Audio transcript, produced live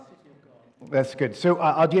That's good. So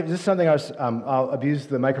this is something I'll abuse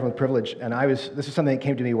the microphone privilege, and this is something that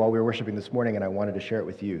came to me while we were worshiping this morning, and I wanted to share it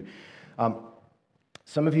with you.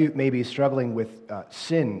 Some of you may be struggling with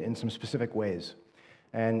sin in some specific ways,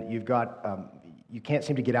 and you can't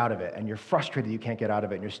seem to get out of it, and you're frustrated you can't get out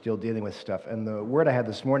of it, and you're still dealing with stuff. And the word I had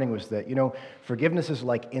this morning was that, forgiveness is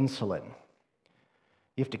like insulin.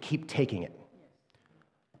 You have to keep taking it.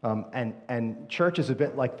 And church is a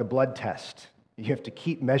bit like the blood test. You have to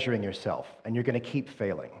keep measuring yourself, and you're going to keep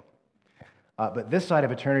failing. But this side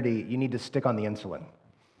of eternity, you need to stick on the insulin.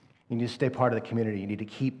 You need to stay part of the community. You need to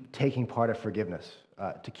keep taking part of forgiveness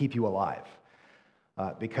to keep you alive.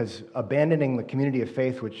 Because abandoning the community of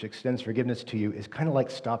faith, which extends forgiveness to you, is kind of like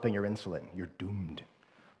stopping your insulin. You're doomed,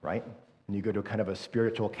 right? And you go to kind of a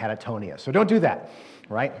spiritual catatonia. So don't do that,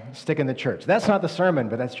 right? Stick in the church. That's not the sermon,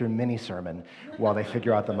 but that's your mini sermon while they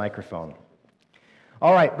figure out the microphone.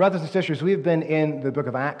 All right, brothers and sisters, we've been in the book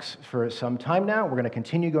of Acts for some time now. We're going to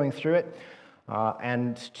continue going through it.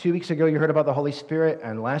 And 2 weeks ago, you heard about the Holy Spirit,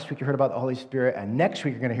 and last week you heard about the Holy Spirit, and next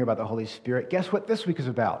week you're going to hear about the Holy Spirit. Guess what this week is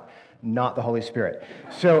about? Not the Holy Spirit.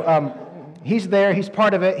 So he's there, he's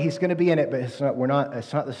part of it, he's going to be in it, but it's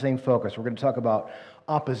not the same focus. We're going to talk about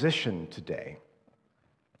opposition today.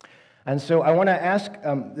 And so I want to ask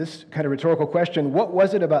this kind of rhetorical question: what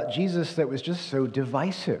was it about Jesus that was just so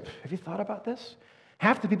divisive? Have you thought about this?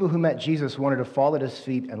 Half the people who met Jesus wanted to fall at his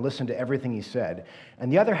feet and listen to everything he said,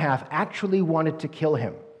 and the other half actually wanted to kill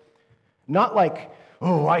him. Not like,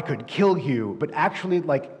 oh, I could kill you, but actually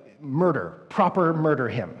like proper murder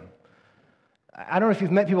him. I don't know if you've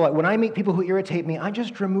met people when I meet people who irritate me, I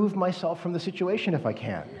just remove myself from the situation if I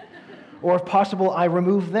can. Or if possible, I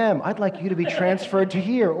remove them. I'd like you to be transferred to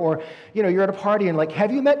here. Or, you're at a party and like,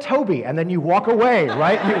 have you met Toby? And then you walk away,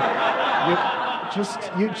 right?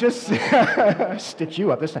 You just stitch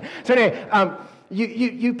you up this time. So anyway,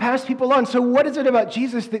 you pass people on. So what is it about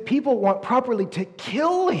Jesus that people want properly to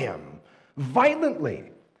kill him violently?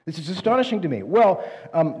 This is astonishing to me. Well,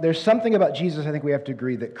 there's something about Jesus, I think we have to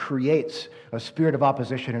agree, that creates a spirit of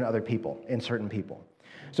opposition in other people, in certain people.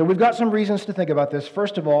 So we've got some reasons to think about this.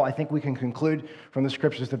 First of all, I think we can conclude from the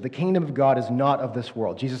scriptures that the kingdom of God is not of this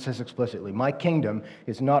world. Jesus says explicitly, my kingdom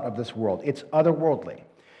is not of this world. It's otherworldly.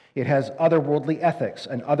 It has otherworldly ethics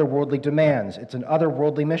and otherworldly demands. It's an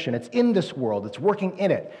otherworldly mission. It's in this world. It's working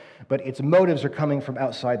in it. But its motives are coming from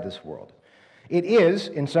outside this world. It is,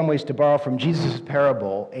 in some ways, to borrow from Jesus'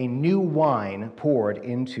 parable, a new wine poured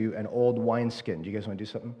into an old wineskin. Do you guys want to do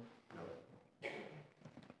something?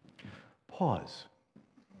 Pause.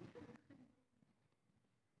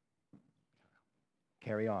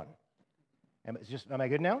 Carry on. Am I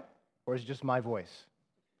good now? Or is it just my voice?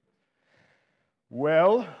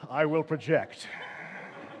 Well, I will project.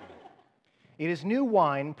 It is new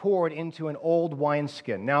wine poured into an old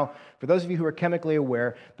wineskin. Now, for those of you who are chemically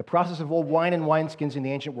aware, the process of old wine and wineskins in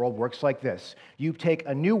the ancient world works like this. You take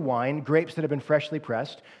a new wine, grapes that have been freshly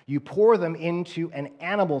pressed, you pour them into an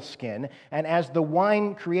animal skin, and as the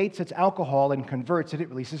wine creates its alcohol and converts it, it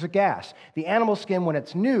releases a gas. The animal skin, when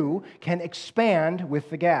it's new, can expand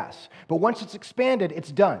with the gas. But once it's expanded,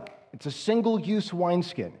 it's done. It's a single-use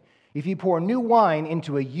wineskin. If you pour new wine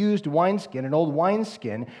into a used wineskin, an old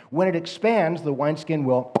wineskin, when it expands, the wineskin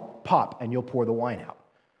will pop and you'll pour the wine out.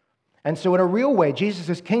 And so in a real way,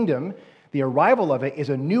 Jesus' kingdom, the arrival of it, is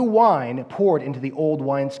a new wine poured into the old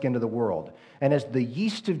wineskin of the world. And as the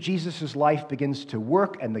yeast of Jesus' life begins to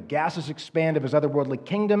work and the gases expand of his otherworldly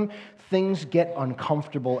kingdom, things get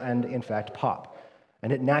uncomfortable and, in fact, pop.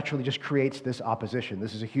 And it naturally just creates this opposition.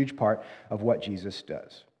 This is a huge part of what Jesus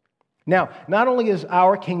does. Now, not only is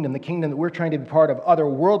our kingdom, the kingdom that we're trying to be part of,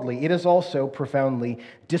 otherworldly, it is also profoundly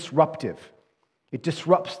disruptive. It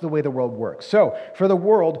disrupts the way the world works. So, for the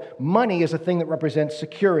world, money is a thing that represents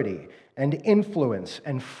security and influence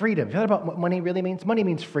and freedom. You know about what money really means? Money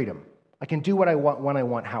means freedom. I can do what I want, when I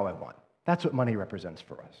want, how I want. That's what money represents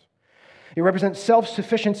for us. It represents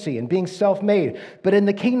self-sufficiency and being self-made. But in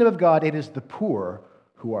the kingdom of God, it is the poor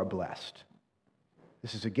who are blessed.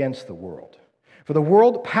 This is against the world. For the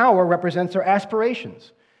world, power represents our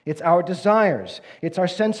aspirations. It's our desires. It's our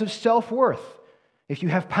sense of self-worth. If you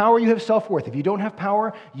have power, you have self-worth. If you don't have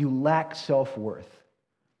power, you lack self-worth.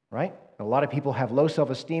 Right? A lot of people have low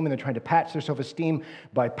self-esteem, and they're trying to patch their self-esteem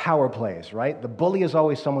by power plays, right? The bully is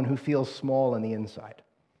always someone who feels small on the inside.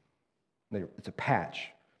 It's a patch.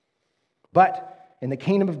 But in the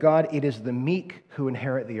kingdom of God, it is the meek who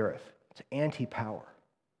inherit the earth. It's anti-power.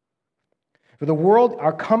 For the world,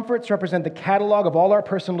 our comforts represent the catalog of all our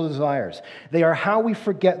personal desires. They are how we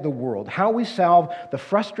forget the world, how we salve the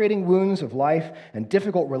frustrating wounds of life and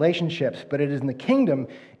difficult relationships. But it is in the kingdom,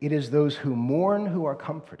 it is those who mourn who are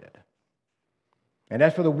comforted. And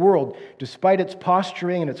as for the world, despite its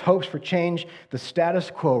posturing and its hopes for change, the status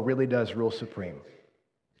quo really does rule supreme.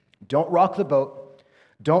 Don't rock the boat.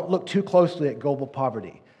 Don't look too closely at global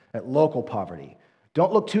poverty, at local poverty.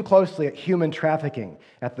 Don't look too closely at human trafficking,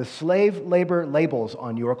 at the slave labor labels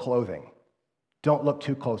on your clothing. Don't look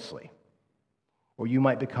too closely, or you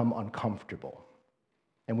might become uncomfortable.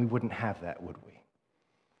 And we wouldn't have that, would we?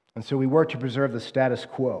 And so we work to preserve the status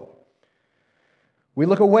quo. We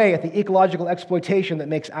look away at the ecological exploitation that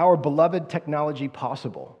makes our beloved technology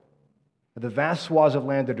possible. The vast swaths of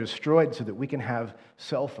land are destroyed so that we can have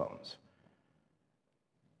cell phones.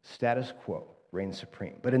 Status quo reigns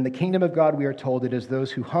supreme. But in the kingdom of God, we are told it is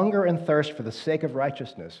those who hunger and thirst for the sake of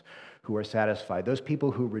righteousness who are satisfied, those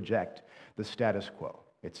people who reject the status quo.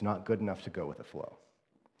 It's not good enough to go with the flow.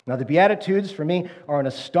 Now, the Beatitudes, for me, are an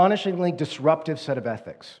astonishingly disruptive set of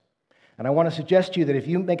ethics. And I want to suggest to you that if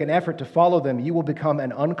you make an effort to follow them, you will become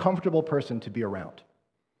an uncomfortable person to be around.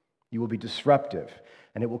 You will be disruptive,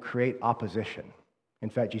 and it will create opposition. In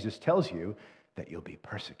fact, Jesus tells you that you'll be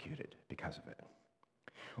persecuted because of it.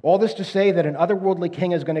 All this to say that an otherworldly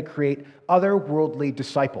king is going to create otherworldly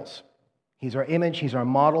disciples. He's our image, he's our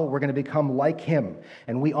model. We're going to become like him,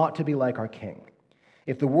 and we ought to be like our king.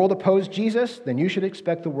 If the world opposed Jesus, then you should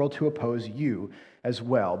expect the world to oppose you as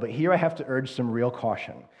well. But here I have to urge some real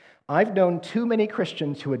caution. I've known too many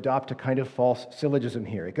Christians who adopt a kind of false syllogism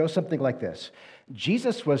here. It goes something like this.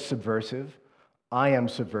 Jesus was subversive. I am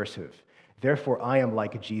subversive. Therefore, I am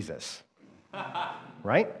like Jesus.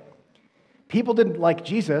 Right? People didn't like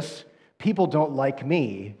Jesus. People don't like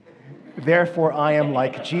me. Therefore, I am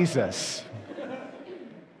like Jesus.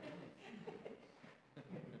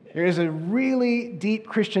 There is a really deep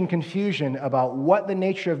Christian confusion about what the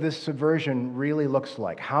nature of this subversion really looks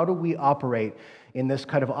like. How do we operate in this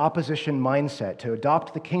kind of opposition mindset to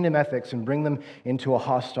adopt the kingdom ethics and bring them into a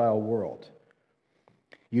hostile world?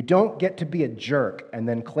 You don't get to be a jerk and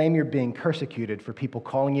then claim you're being persecuted for people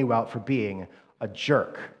calling you out for being a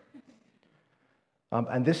jerk.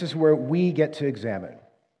 And this is where we get to examine.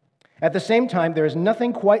 At the same time, there is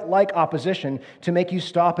nothing quite like opposition to make you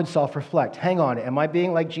stop and self-reflect. Hang on, am I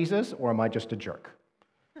being like Jesus or am I just a jerk?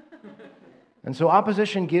 And so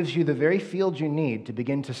opposition gives you the very field you need to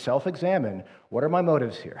begin to self-examine. What are my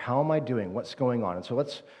motives here? How am I doing? What's going on? And so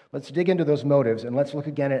let's dig into those motives, and let's look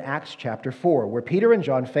again at Acts chapter 4, where Peter and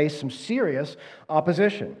John face some serious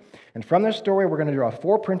opposition. And from this story, we're going to draw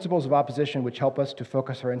 4 principles of opposition which help us to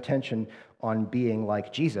focus our attention on being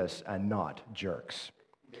like Jesus and not jerks.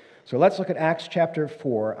 So let's look at Acts chapter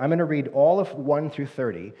 4. I'm going to read all of 1 through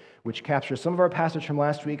 30, which captures some of our passage from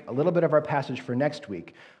last week, a little bit of our passage for next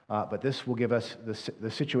week, but this will give us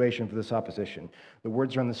the situation for this opposition. The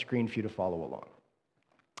words are on the screen for you to follow along.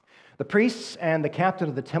 The priests and the captain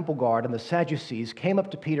of the temple guard and the Sadducees came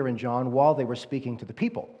up to Peter and John while they were speaking to the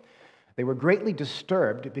people. They were greatly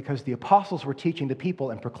disturbed because the apostles were teaching the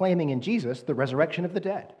people and proclaiming in Jesus the resurrection of the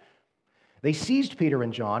dead. They seized Peter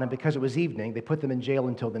and John, and because it was evening, they put them in jail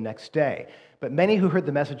until the next day. But many who heard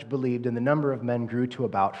the message believed, and the number of men grew to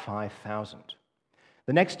about 5,000.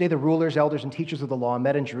 The next day, the rulers, elders, and teachers of the law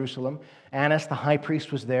met in Jerusalem. Annas, the high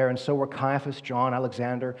priest, was there, and so were Caiaphas, John,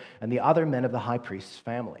 Alexander, and the other men of the high priest's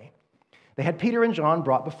family. They had Peter and John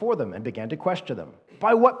brought before them and began to question them.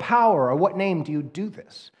 By what power or what name do you do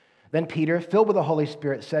this? Then Peter, filled with the Holy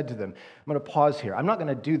Spirit, said to them, I'm going to pause here. I'm not going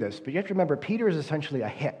to do this, but you have to remember, Peter is essentially a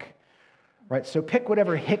hick. Right, so pick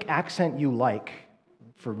whatever hick accent you like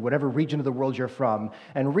for whatever region of the world you're from,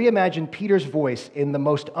 and reimagine Peter's voice in the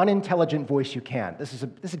most unintelligent voice you can. This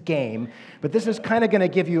is a game, but this is kind of going to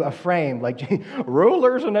give you a frame, like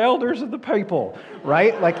rulers and elders of the people,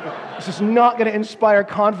 right? Like, this is not going to inspire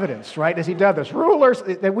confidence, right, as he does this. Rulers,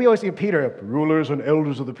 we always see Peter, rulers and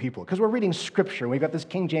elders of the people, because we're reading Scripture, and we've got this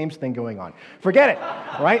King James thing going on. Forget it,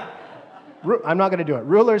 right? I'm not going to do it.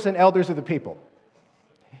 Rulers and elders of the people.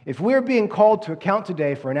 If we're being called to account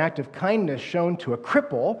today for an act of kindness shown to a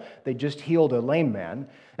cripple, they just healed a lame man,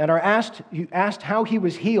 and are asked how he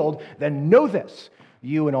was healed, then know this,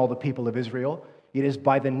 you and all the people of Israel, it is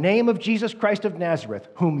by the name of Jesus Christ of Nazareth,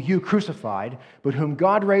 whom you crucified, but whom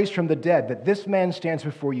God raised from the dead, that this man stands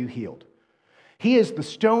before you healed. He is the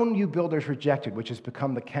stone you builders rejected, which has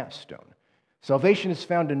become the capstone. Salvation is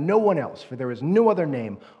found in no one else, for there is no other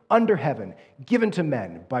name under heaven given to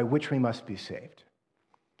men by which we must be saved.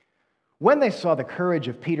 When they saw the courage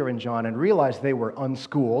of Peter and John and realized they were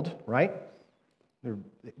unschooled, right?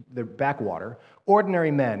 They're backwater,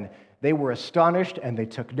 ordinary men, they were astonished and they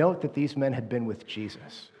took note that these men had been with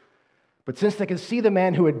Jesus. But since they could see the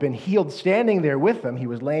man who had been healed standing there with them, he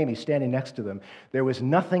was lame, he's standing next to them, there was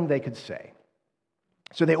nothing they could say.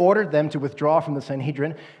 So they ordered them to withdraw from the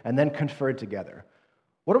Sanhedrin and then conferred together.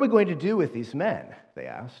 "What are we going to do with these men?" they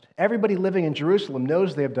asked. "Everybody living in Jerusalem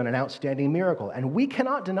knows they have done an outstanding miracle, and we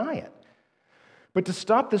cannot deny it. But to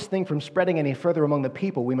stop this thing from spreading any further among the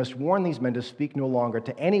people, we must warn these men to speak no longer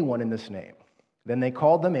to anyone in this name." Then they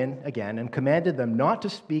called them in again and commanded them not to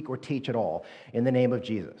speak or teach at all in the name of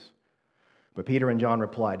Jesus. But Peter and John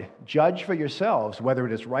replied, "Judge for yourselves whether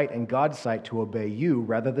it is right in God's sight to obey you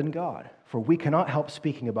rather than God, for we cannot help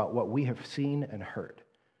speaking about what we have seen and heard."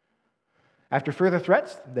 After further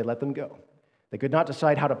threats, they let them go. They could not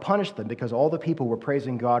decide how to punish them because all the people were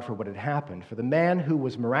praising God for what had happened, for the man who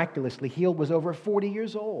was miraculously healed was over 40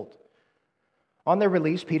 years old. On their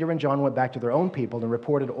release, Peter and John went back to their own people and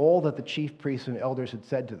reported all that the chief priests and elders had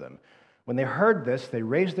said to them. When they heard this, they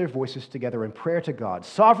raised their voices together in prayer to God.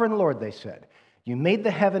 "Sovereign Lord," they said, "you made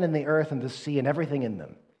the heaven and the earth and the sea and everything in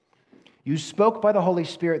them. You spoke by the Holy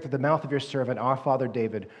Spirit through the mouth of your servant, our father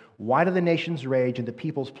David. Why do the nations rage and the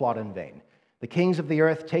peoples plot in vain? The kings of the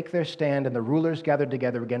earth take their stand, and the rulers gather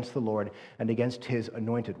together against the Lord and against his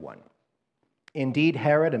anointed one. Indeed,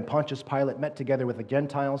 Herod and Pontius Pilate met together with the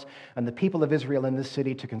Gentiles and the people of Israel in this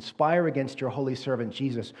city to conspire against your holy servant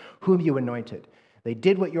Jesus, whom you anointed. They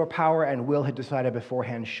did what your power and will had decided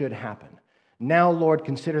beforehand should happen. Now, Lord,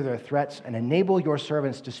 consider their threats and enable your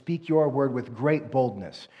servants to speak your word with great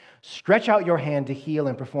boldness. Stretch out your hand to heal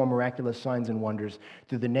and perform miraculous signs and wonders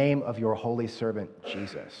through the name of your holy servant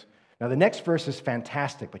Jesus." Now, the next verse is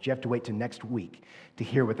fantastic, but you have to wait till next week to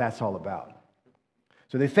hear what that's all about.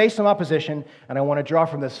 So they face some opposition, and I want to draw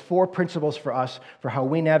from this 4 principles for us for how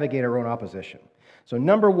we navigate our own opposition. So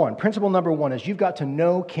principle number one is you've got to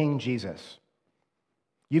know King Jesus.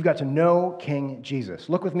 You've got to know King Jesus.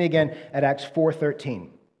 Look with me again at Acts 4:13.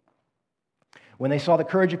 When they saw the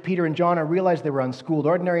courage of Peter and John and realized they were unschooled,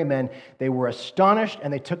 ordinary men, they were astonished,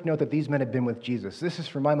 and they took note that these men had been with Jesus. This is,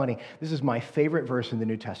 for my money, this is my favorite verse in the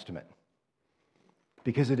New Testament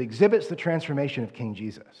because it exhibits the transformation of King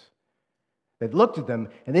Jesus. They looked at them,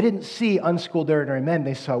 and they didn't see unschooled, ordinary men.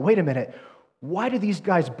 They saw, wait a minute, why do these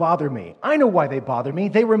guys bother me? I know why they bother me.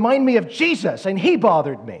 They remind me of Jesus, and he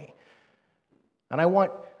bothered me. And I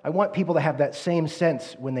want people to have that same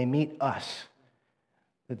sense when they meet us.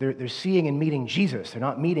 That they're seeing and meeting Jesus. They're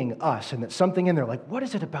not meeting us. And that something in there, like, what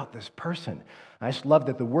is it about this person? I just love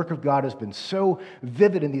that the work of God has been so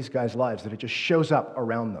vivid in these guys' lives that it just shows up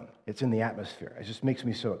around them. It's in the atmosphere. It just makes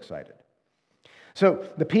me so excited. So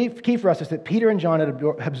the key for us is that Peter and John had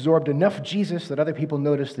absorbed enough Jesus that other people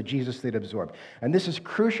noticed the Jesus they'd absorbed. And this is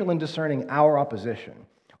crucial in discerning our opposition.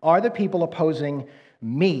 Are the people opposing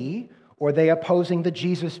me, or are they opposing the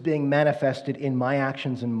Jesus being manifested in my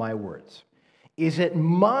actions and my words? Is it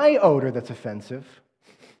my odor that's offensive,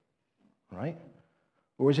 right?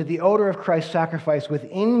 Or is it the odor of Christ's sacrifice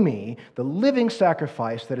within me, the living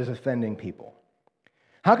sacrifice that is offending people?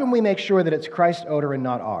 How can we make sure that it's Christ's odor and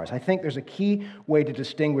not ours? I think there's a key way to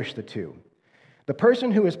distinguish the two. The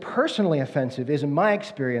person who is personally offensive is, in my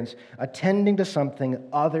experience, attending to something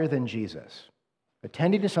other than Jesus.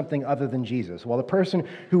 Attending to something other than Jesus. While the person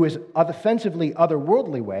who is offensively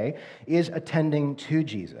otherworldly way is attending to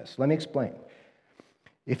Jesus. Let me explain.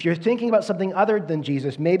 If you're thinking about something other than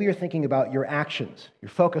Jesus, maybe you're thinking about your actions. You're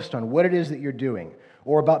focused on what it is that you're doing,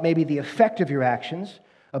 or about maybe the effect of your actions,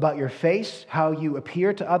 about your face, how you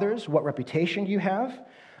appear to others, what reputation you have,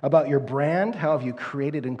 about your brand, how have you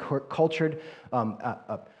created and cultured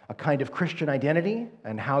a kind of Christian identity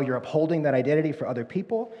and how you're upholding that identity for other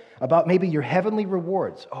people, about maybe your heavenly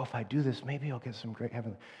rewards. Oh, if I do this, maybe I'll get some great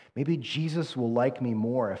heavenly. Maybe Jesus will like me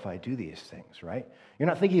more if I do these things, right? You're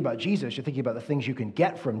not thinking about Jesus, you're thinking about the things you can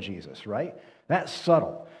get from Jesus, right? That's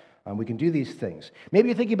subtle. We can do these things. Maybe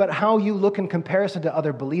you're thinking about how you look in comparison to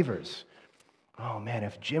other believers. Oh man,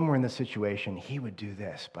 if Jim were in this situation, he would do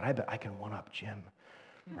this, but I bet I can one-up Jim,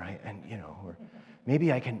 right? And or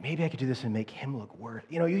maybe I can do this and make him look worse.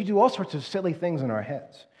 You do all sorts of silly things in our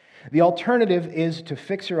heads. The alternative is to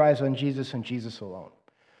fix your eyes on Jesus and Jesus alone.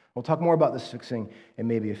 We'll talk more about this fixing in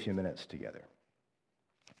maybe a few minutes together.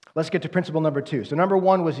 Let's get to principle number 2. So number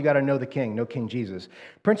 1 was you got to know the King, know King Jesus.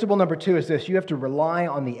 Principle number 2 is this: you have to rely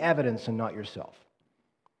on the evidence and not yourself.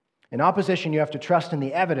 In opposition, you have to trust in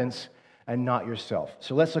the evidence and not yourself.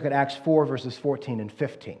 So let's look at Acts 4, verses 14 and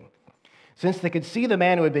 15. Since they could see the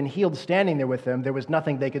man who had been healed standing there with them, there was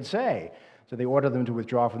nothing they could say. So they ordered them to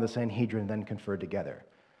withdraw from the Sanhedrin and then conferred together.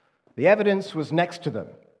 The evidence was next to them.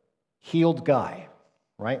 Healed guy,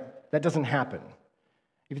 right? That doesn't happen.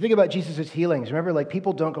 If you think about Jesus' healings, remember,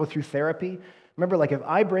 people don't go through therapy. Remember, if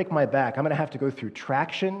I break my back, I'm going to have to go through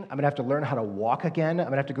traction. I'm going to have to learn how to walk again. I'm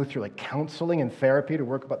going to have to go through, counseling and therapy to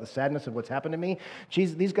work about the sadness of what's happened to me.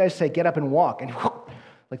 Jesus, these guys say, get up and walk. And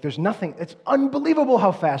Like there's nothing, it's unbelievable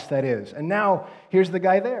how fast that is. And now here's the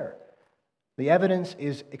guy there. The evidence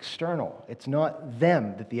is external. It's not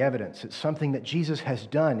them that the evidence. It's something that Jesus has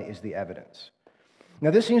done is the evidence.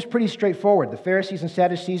 Now this seems pretty straightforward. The Pharisees and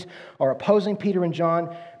Sadducees are opposing Peter and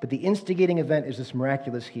John, but the instigating event is this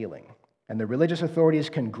miraculous healing. And the religious authorities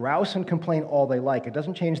can grouse and complain all they like. It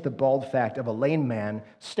doesn't change the bald fact of a lame man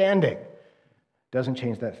standing. It doesn't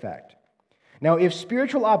change that fact. Now, if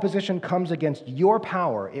spiritual opposition comes against your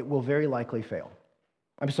power, it will very likely fail.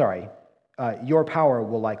 Your power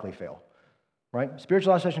will likely fail. Right?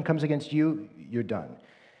 Spiritual opposition comes against you, you're done.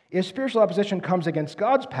 If spiritual opposition comes against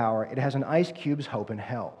God's power, it has an ice cube's hope in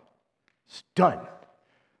hell. It's done.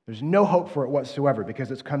 There's no hope for it whatsoever because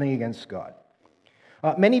it's coming against God.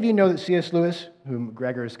 Many of you know that C.S. Lewis, whom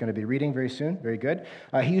Gregor is going to be reading very soon, very good,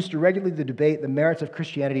 he used to regularly debate the merits of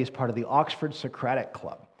Christianity as part of the Oxford Socratic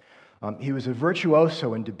Club. He was a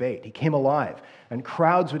virtuoso in debate. He came alive, and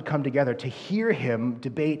crowds would come together to hear him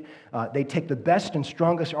debate. They'd take the best and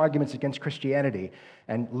strongest arguments against Christianity,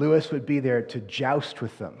 and Lewis would be there to joust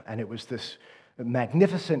with them. And it was this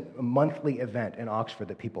magnificent monthly event in Oxford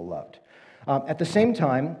that people loved. At the same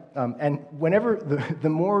time, and whenever the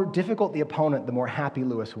more difficult the opponent, the more happy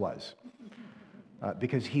Lewis was,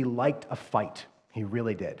 because he liked a fight. He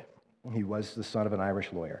really did. He was the son of an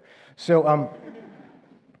Irish lawyer. So,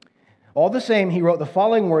 all the same, he wrote the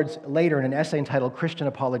following words later in an essay entitled Christian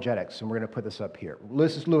Apologetics, and we're going to put this up here.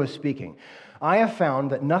 This is Lewis speaking. I have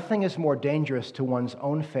found that nothing is more dangerous to one's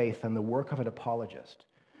own faith than the work of an apologist.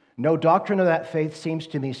 No doctrine of that faith seems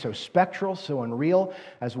to me so spectral, so unreal,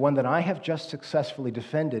 as one that I have just successfully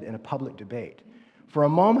defended in a public debate. For a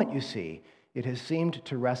moment, you see, it has seemed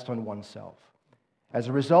to rest on oneself. As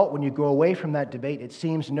a result, when you go away from that debate, it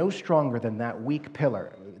seems no stronger than that weak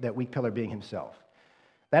pillar being himself.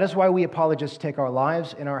 That is why we apologists take our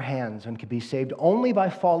lives in our hands and can be saved only by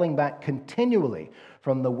falling back continually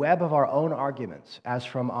from the web of our own arguments, as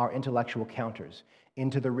from our intellectual counters,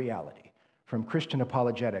 into the reality, from Christian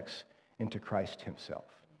apologetics into Christ himself.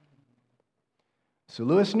 So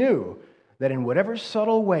Lewis knew that in whatever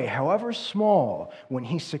subtle way, however small, when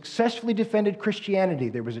he successfully defended Christianity,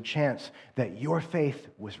 there was a chance that your faith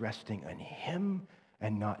was resting on him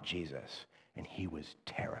and not Jesus. And he was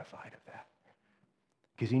terrified of that.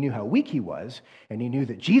 Because he knew how weak he was, and he knew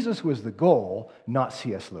that Jesus was the goal, not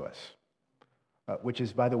C.S. Lewis. Which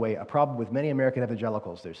is, by the way, a problem with many American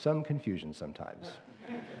evangelicals. There's some confusion sometimes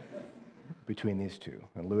between these two,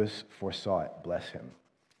 and Lewis foresaw it, bless him.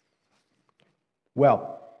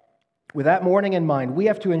 Well, with that warning in mind, we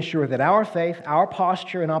have to ensure that our faith, our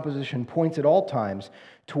posture in opposition points at all times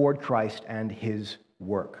toward Christ and his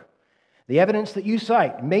work. The evidence that you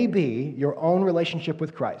cite may be your own relationship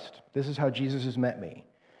with Christ. This is how Jesus has met me.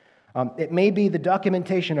 It may be the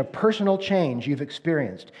documentation of personal change you've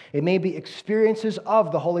experienced. It may be experiences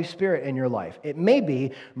of the Holy Spirit in your life. It may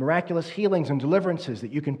be miraculous healings and deliverances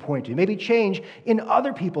that you can point to. It may be change in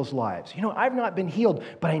other people's lives. You know, I've not been healed,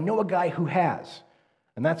 but I know a guy who has.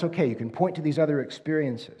 And that's okay. You can point to these other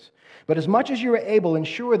experiences. But as much as you're able,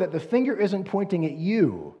 ensure that the finger isn't pointing at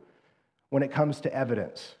you when it comes to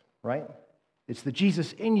evidence, right? It's the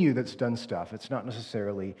Jesus in you that's done stuff. It's not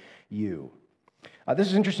necessarily you. This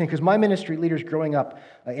is interesting because my ministry leaders growing up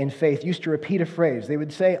in faith used to repeat a phrase. They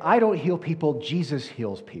would say, I don't heal people, Jesus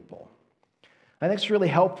heals people. I think it's really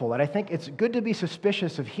helpful, and I think it's good to be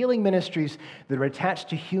suspicious of healing ministries that are attached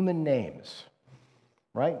to human names,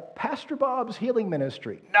 right? Pastor Bob's healing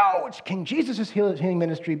ministry. No, it's King Jesus' healing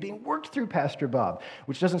ministry being worked through Pastor Bob,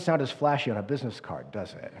 which doesn't sound as flashy on a business card,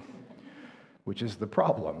 does it? Which is the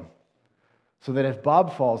problem. So that if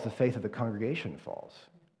Bob falls, the faith of the congregation falls.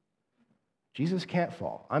 Jesus can't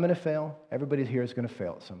fall. I'm going to fail. Everybody here is going to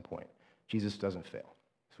fail at some point. Jesus doesn't fail.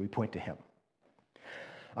 So we point to him.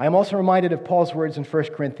 I am also reminded of Paul's words in 1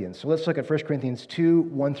 Corinthians. So let's look at 1 Corinthians 2,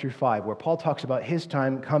 1 through 5, where Paul talks about his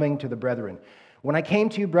time coming to the brethren. When I came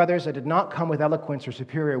to you, brothers, I did not come with eloquence or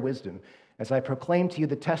superior wisdom, as I proclaimed to you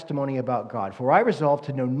the testimony about God. For I resolved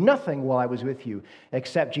to know nothing while I was with you,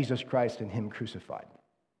 except Jesus Christ and him crucified.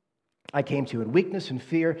 I came to you in weakness and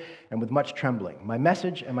fear and with much trembling. My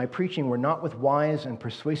message and my preaching were not with wise and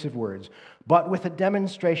persuasive words, but with a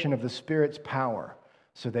demonstration of the Spirit's power,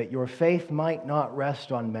 so that your faith might not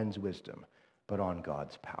rest on men's wisdom, but on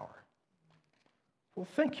God's power. Well,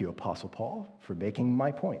 thank you, Apostle Paul, for making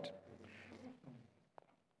my point.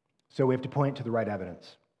 So we have to point to the right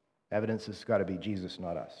evidence. Evidence has got to be Jesus,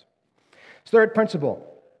 not us. Third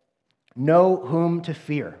principle, know whom to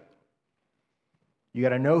fear. You got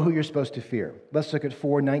to know who you're supposed to fear. Let's look at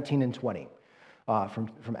 4:19 and 20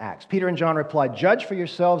 from Acts. Peter and John replied, judge for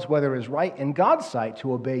yourselves whether it is right in God's sight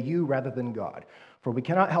to obey you rather than God. for we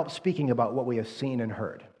cannot help speaking about what we have seen and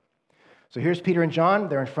heard. So here's Peter and John.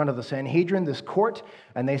 They're in front of the Sanhedrin, this court,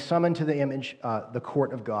 and they summon to the image the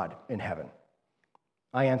court of God in heaven.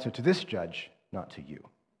 I answer to this judge, not to you.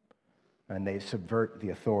 And they subvert the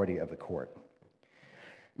authority of the court.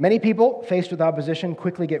 Many people faced with opposition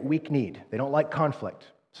quickly get weak-kneed. They don't like conflict.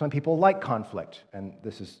 Some people like conflict, and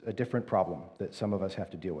this is a different problem that some of us have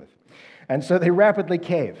to deal with. And so they rapidly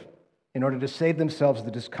cave in order to save themselves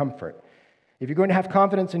the discomfort. If you're going to have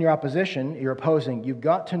confidence in your opposition, your opposing, you've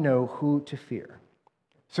got to know who to fear.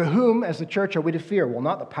 So whom, as the church, are we to fear? Well,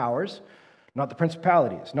 not the powers, not the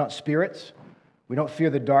principalities, not spirits. We don't fear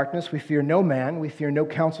the darkness. We fear no man. We fear no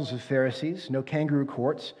councils of Pharisees, no kangaroo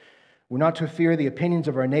courts. We're not to fear the opinions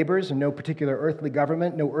of our neighbors and no particular earthly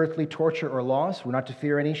government, no earthly torture or loss. We're not to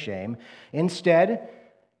fear any shame. Instead,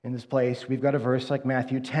 in this place, we've got a verse like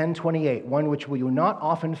Matthew 10:28, one which we will not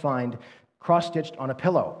often find cross-stitched on a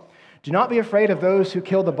pillow. Do not be afraid of those who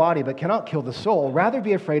kill the body but cannot kill the soul. Rather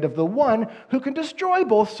be afraid of the one who can destroy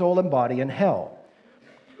both soul and body in hell.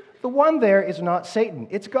 The one there is not Satan,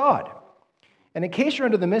 it's God. And in case you're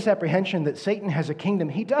under the misapprehension that Satan has a kingdom,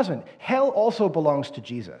 he doesn't. Hell also belongs to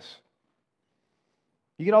Jesus.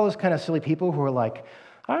 You get all those kind of silly people who are like,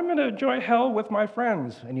 I'm going to enjoy hell with my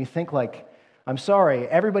friends. And you think like, I'm sorry,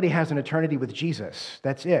 everybody has an eternity with Jesus.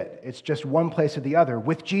 That's it. It's just one place or the other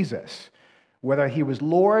with Jesus. Whether he was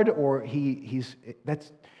Lord or this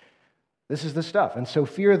is the stuff. And so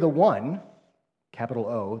fear the one, capital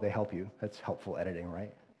O, they help you. That's helpful editing,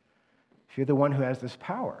 right? Fear the one who has this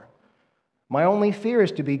power. My only fear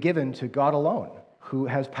is to be given to God alone, who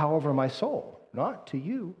has power over my soul, not to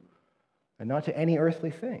you. And not to any earthly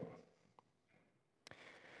thing.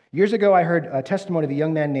 Years ago, I heard a testimony of a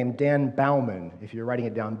young man named Dan Bauman. If you're writing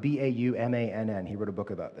it down, Baumann. He wrote a book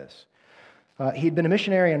about this. He'd been a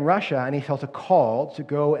missionary in Russia, and he felt a call to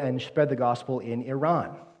go and spread the gospel in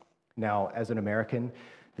Iran. Now, as an American,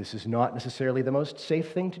 this is not necessarily the most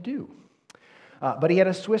safe thing to do. But he had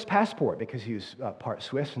a Swiss passport because he was part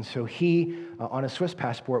Swiss, and so he, on a Swiss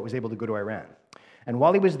passport, was able to go to Iran. And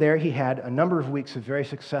while he was there, he had a number of weeks of very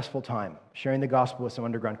successful time, sharing the gospel with some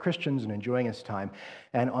underground Christians and enjoying his time.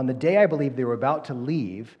 And on the day I believe they were about to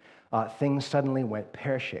leave, things suddenly went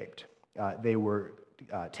pear-shaped. They were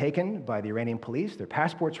taken by the Iranian police, their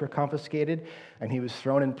passports were confiscated, and he was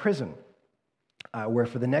thrown in prison, where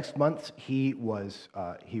for the next months he was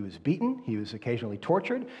beaten, he was occasionally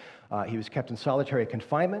tortured, he was kept in solitary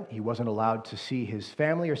confinement, he wasn't allowed to see his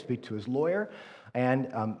family or speak to his lawyer,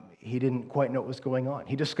 and he didn't quite know what was going on.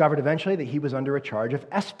 He discovered eventually that he was under a charge of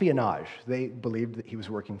espionage. They believed that he was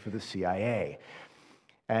working for the CIA.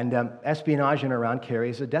 And espionage in Iran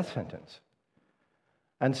carries a death sentence.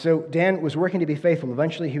 And so Dan was working to be faithful.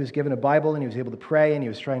 Eventually he was given a Bible and he was able to pray, and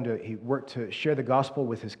he worked to share the gospel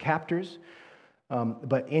with his captors.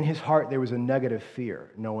 But in his heart, there was a nugget of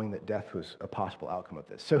fear, knowing that death was a possible outcome of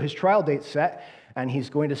this. So his trial date's set, and he's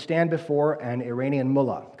going to stand before an Iranian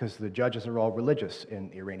mullah, because the judges are all religious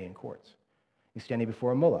in Iranian courts. He's standing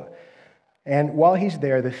before a mullah. And while he's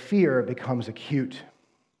there, the fear becomes acute.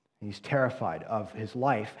 He's terrified of his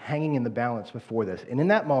life hanging in the balance before this. And in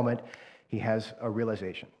that moment, he has a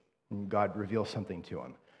realization. God reveals something to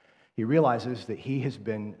him. He realizes that he has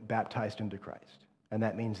been baptized into Christ, and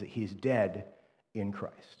that means that he's dead in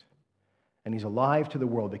Christ. And he's alive to the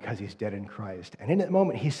world because he's dead in Christ. And in that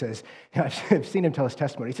moment, he says, I've seen him tell his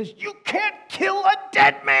testimony, he says, "You can't kill a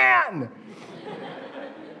dead man!"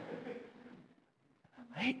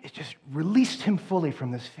 It just released him fully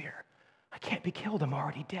from this fear. I can't be killed, I'm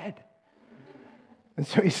already dead. And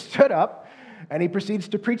so he stood up, and he proceeds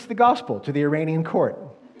to preach the gospel to the Iranian court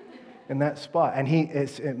in that spot. And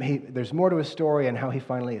there's more to his story and how he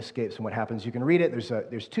finally escapes and what happens. You can read it.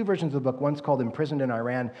 There's two versions of the book. One's called Imprisoned in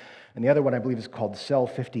Iran, and the other one, I believe, is called Cell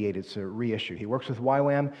 58. It's a reissue. He works with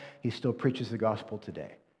YWAM. He still preaches the gospel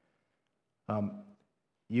today.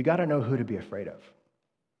 You got to know who to be afraid of.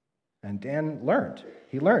 And Dan learned.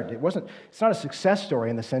 He learned. It's not a success story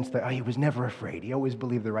in the sense that he was never afraid. He always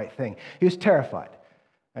believed the right thing. He was terrified.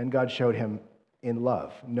 And God showed him in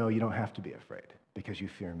love, no, you don't have to be afraid because you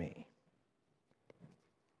fear me.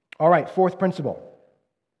 All right, fourth principle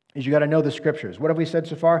is you got to know the scriptures. What have we said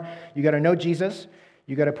so far? You got to know Jesus.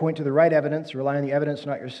 You got to point to the right evidence, rely on the evidence,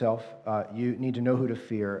 not yourself. You need to know who to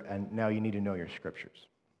fear, and now you need to know your scriptures.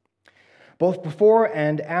 Both before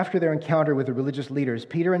and after their encounter with the religious leaders,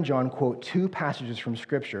 Peter and John quote two passages from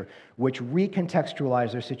Scripture which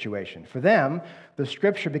recontextualize their situation. For them, the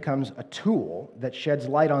Scripture becomes a tool that sheds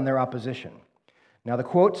light on their opposition. Now, the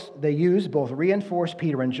quotes they use both reinforce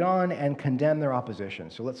Peter and John and condemn their opposition.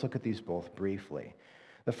 So let's look at these both briefly.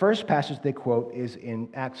 The first passage they quote is in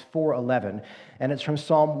Acts 4:11, and it's from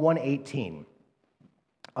Psalm 118.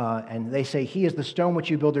 And they say, "He is the stone which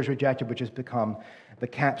you builders rejected, which has become the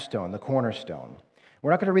capstone, the cornerstone." We're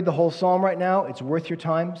not going to read the whole psalm right now. It's worth your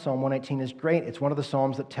time. Psalm 118 is great. It's one of the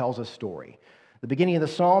psalms that tells a story. The beginning of the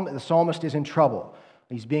psalm, the psalmist is in trouble.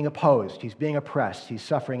 He's being opposed. He's being oppressed. He's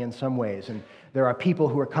suffering in some ways. And there are people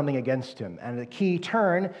who are coming against him. And the key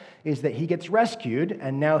turn is that he gets rescued,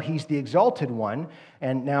 and now he's the exalted one.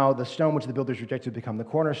 And now the stone which the builders rejected become the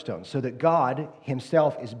cornerstone. So that God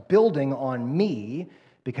himself is building on me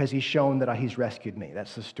because he's shown that he's rescued me.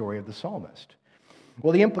 That's the story of the psalmist.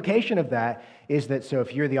 Well, the implication of that is that, so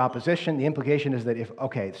if you're the opposition, the implication is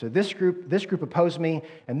that so this group opposed me,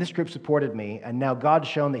 and this group supported me, and now God's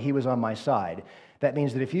shown that he was on my side. That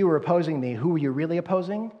means that if you were opposing me, who were you really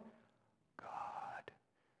opposing? God,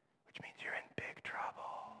 which means you're in big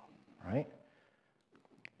trouble, right?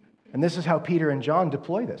 And this is how Peter and John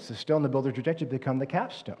deploy this. The stone the builders rejected become the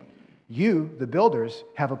capstone. You, the builders,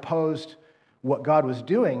 have opposed what God was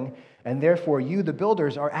doing, and therefore you, the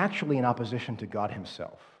builders, are actually in opposition to God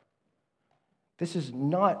himself. This is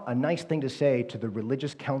not a nice thing to say to the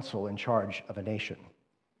religious council in charge of a nation.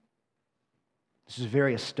 This is a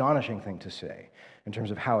very astonishing thing to say in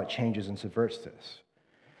terms of how it changes and subverts this.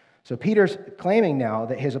 So Peter's claiming now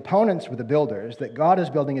that his opponents were the builders, that God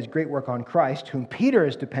is building his great work on Christ, whom Peter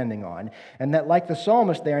is depending on, and that like the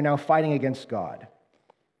psalmist, they are now fighting against God.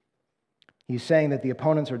 He's saying that the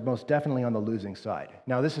opponents are most definitely on the losing side.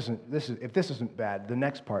 Now, if this isn't bad, the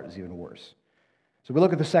next part is even worse. So we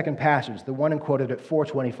look at the second passage, the one quoted at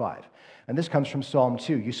 4:25. And this comes from Psalm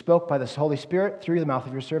 2. You spoke by the Holy Spirit through the mouth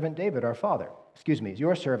of your servant David,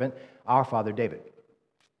 your servant, our father David.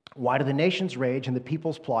 Why do the nations rage and the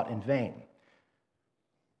peoples plot in vain?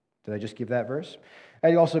 Did I just give that verse?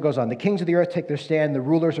 And it also goes on. The kings of the earth take their stand. The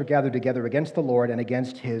rulers are gathered together against the Lord and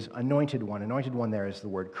against his anointed one. Anointed one there is the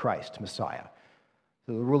word Christ, Messiah.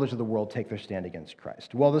 So the rulers of the world take their stand against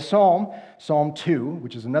Christ. Well, the psalm, Psalm 2,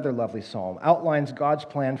 which is another lovely psalm, outlines God's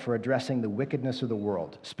plan for addressing the wickedness of the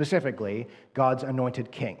world, specifically God's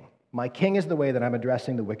anointed king. My king is the way that I'm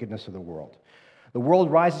addressing the wickedness of the world. The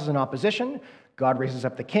world rises in opposition. God raises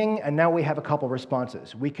up the king, and now we have a couple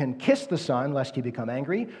responses. We can kiss the son lest he become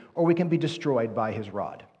angry, or we can be destroyed by his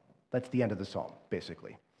rod. That's the end of the psalm,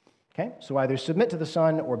 basically. Okay? So either submit to the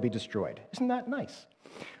son or be destroyed. Isn't that nice?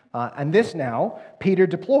 And this now, Peter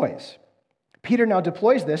deploys. Peter now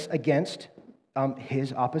deploys this against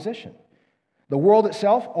his opposition. The world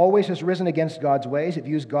itself always has risen against God's ways. It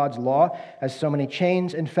views God's law as so many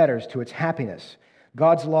chains and fetters to its happiness.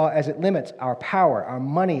 God's law as it limits our power, our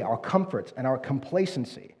money, our comforts, and our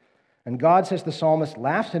complacency. And God, says the psalmist,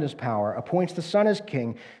 laughs in his power, appoints the Son as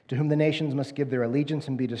king, to whom the nations must give their allegiance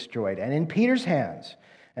and be destroyed. And in Peter's hands,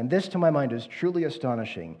 and this to my mind is truly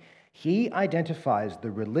astonishing, he identifies the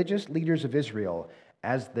religious leaders of Israel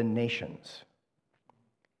as the nations.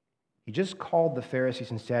 He just called the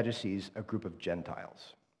Pharisees and Sadducees a group of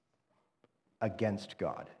Gentiles against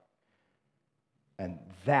God. And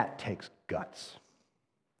that takes guts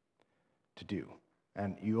to do.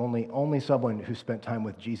 And you only someone who spent time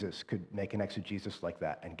with Jesus could make an exegesis like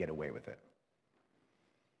that and get away with it.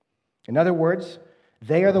 In other words,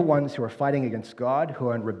 they are the ones who are fighting against God, who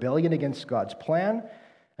are in rebellion against God's plan,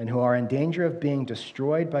 and who are in danger of being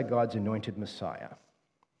destroyed by God's anointed Messiah.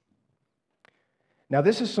 Now,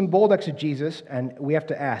 this is some bold exegesis, and we have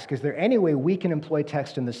to ask, is there any way we can employ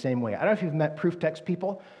text in the same way? I don't know if you've met proof text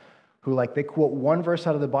people who, they quote one verse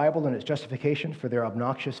out of the Bible and it's justification for their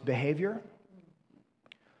obnoxious behavior.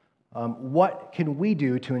 What can we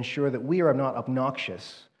do to ensure that we are not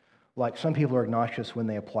obnoxious, like some people are obnoxious when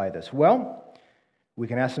they apply this? Well, we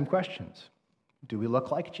can ask some questions. Do we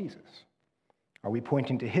look like Jesus? Are we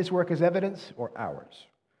pointing to his work as evidence or ours?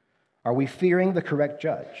 Are we fearing the correct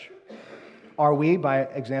judge? Are we, by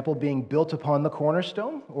example, being built upon the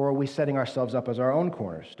cornerstone, or are we setting ourselves up as our own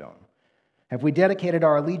cornerstone? Have we dedicated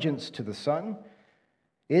our allegiance to the Son?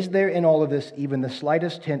 Is there in all of this even the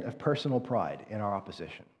slightest hint of personal pride in our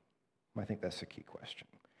opposition? I think that's the key question.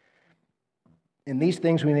 In these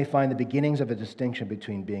things, we may find the beginnings of a distinction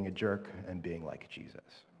between being a jerk and being like Jesus.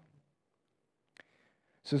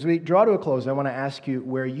 So as we draw to a close, I want to ask you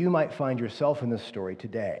where you might find yourself in this story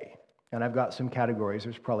today. And I've got some categories,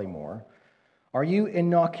 there's probably more. Are you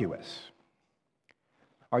innocuous?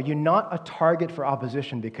 Are you not a target for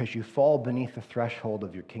opposition because you fall beneath the threshold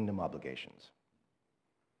of your kingdom obligations?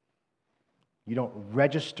 You don't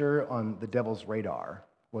register on the devil's radar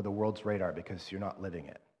or the world's radar because you're not living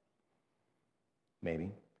it.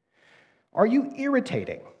 Maybe. Are you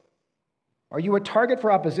irritating? Are you a target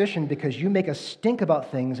for opposition because you make a stink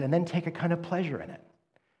about things and then take a kind of pleasure in it?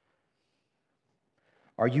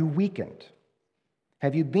 Are you weakened?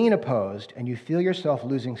 Have you been opposed and you feel yourself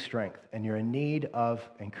losing strength and you're in need of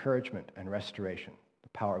encouragement and restoration, the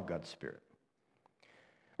power of God's Spirit?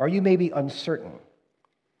 Are you maybe uncertain?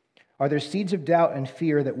 Are there seeds of doubt and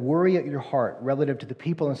fear that worry at your heart relative to the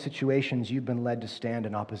people and situations you've been led to stand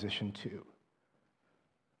in opposition to?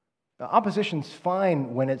 Now, opposition's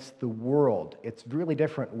fine when it's the world. It's really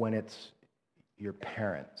different when it's your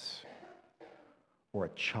parents or a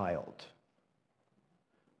child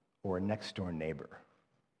or a next-door neighbor,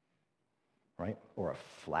 right? Or a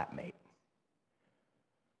flatmate.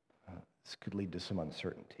 This could lead to some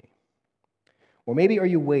uncertainty. Or maybe are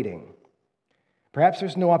you waiting? Perhaps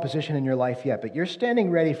there's no opposition in your life yet, but you're standing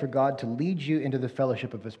ready for God to lead you into the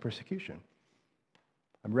fellowship of his persecution.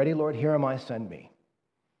 I'm ready, Lord, here am I, send me.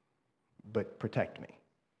 But protect me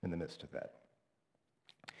in the midst of that.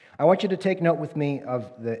 I want you to take note with me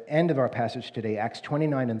of the end of our passage today, Acts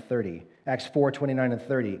 29 and 30, Acts 4, 29 and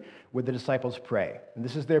 30, where the disciples pray. And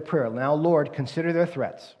this is their prayer. Now, Lord, consider their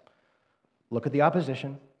threats. Look at the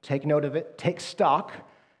opposition. Take note of it. Take stock.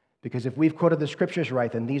 Because if we've quoted the scriptures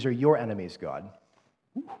right, then these are your enemies, God.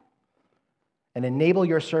 And enable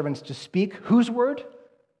your servants to speak whose word?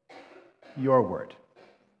 Your word.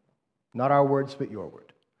 Not our words, but your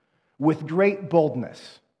word. With great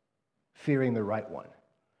boldness, fearing the right one.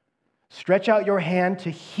 Stretch out your hand to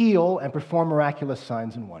heal and perform miraculous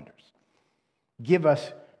signs and wonders. Give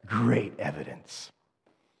us great evidence.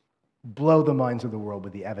 Blow the minds of the world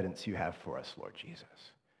with the evidence you have for us, Lord Jesus.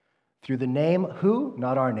 Through the name, who?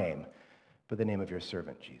 Not our name, but the name of your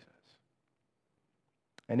servant, Jesus.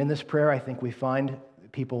 And in this prayer, I think we find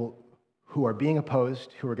people who are being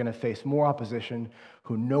opposed, who are going to face more opposition,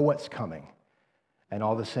 who know what's coming. And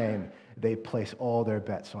all the same, they place all their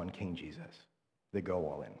bets on King Jesus. They go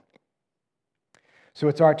all in. So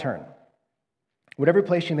it's our turn. Whatever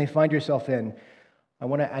place you may find yourself in, I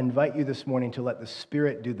want to invite you this morning to let the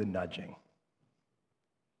Spirit do the nudging.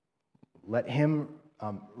 Let him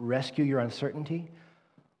rescue your uncertainty.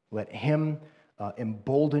 Let him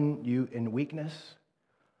embolden you in weakness.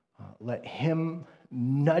 Let him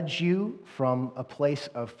nudge you from a place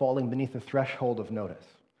of falling beneath the threshold of notice.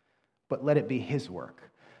 But let it be his work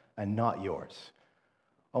and not yours.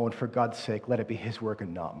 Oh, and for God's sake, let it be his work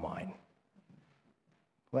and not mine.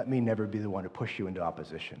 Let me never be the one to push you into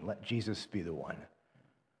opposition. Let Jesus be the one.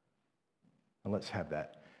 And let's have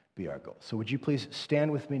that be our goal. So would you please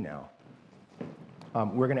stand with me now?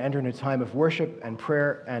 We're going to enter into a time of worship and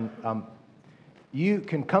prayer, and you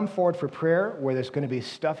can come forward for prayer where there's going to be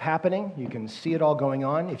stuff happening. You can see it all going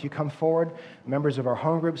on. If you come forward, members of our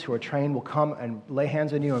home groups who are trained will come and lay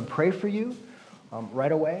hands on you and pray for you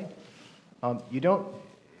right away. You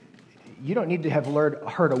don't need to have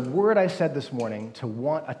heard a word I said this morning to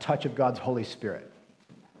want a touch of God's Holy Spirit.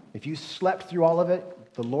 If you slept through all of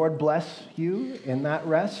it, the Lord bless you in that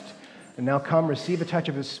rest, and now come receive a touch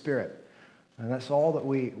of his Spirit. And that's all that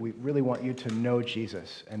we really want you to know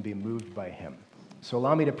Jesus and be moved by him. So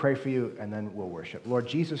allow me to pray for you, and then we'll worship. Lord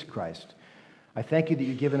Jesus Christ, I thank you that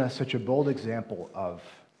you've given us such a bold example of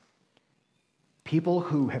people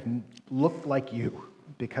who have looked like you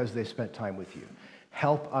because they spent time with you.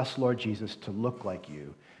 Help us, Lord Jesus, to look like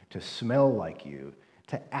you, to smell like you,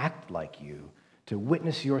 to act like you, to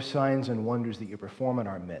witness your signs and wonders that you perform in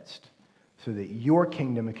our midst, so that your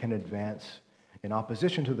kingdom can advance in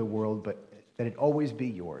opposition to the world, but that it always be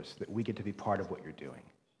yours, that we get to be part of what you're doing.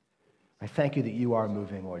 I thank you that you are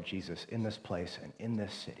moving, Lord Jesus, in this place and in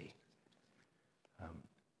this city.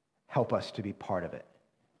 Help us to be part of it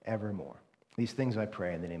evermore. These things I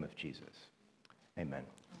pray in the name of Jesus. Amen.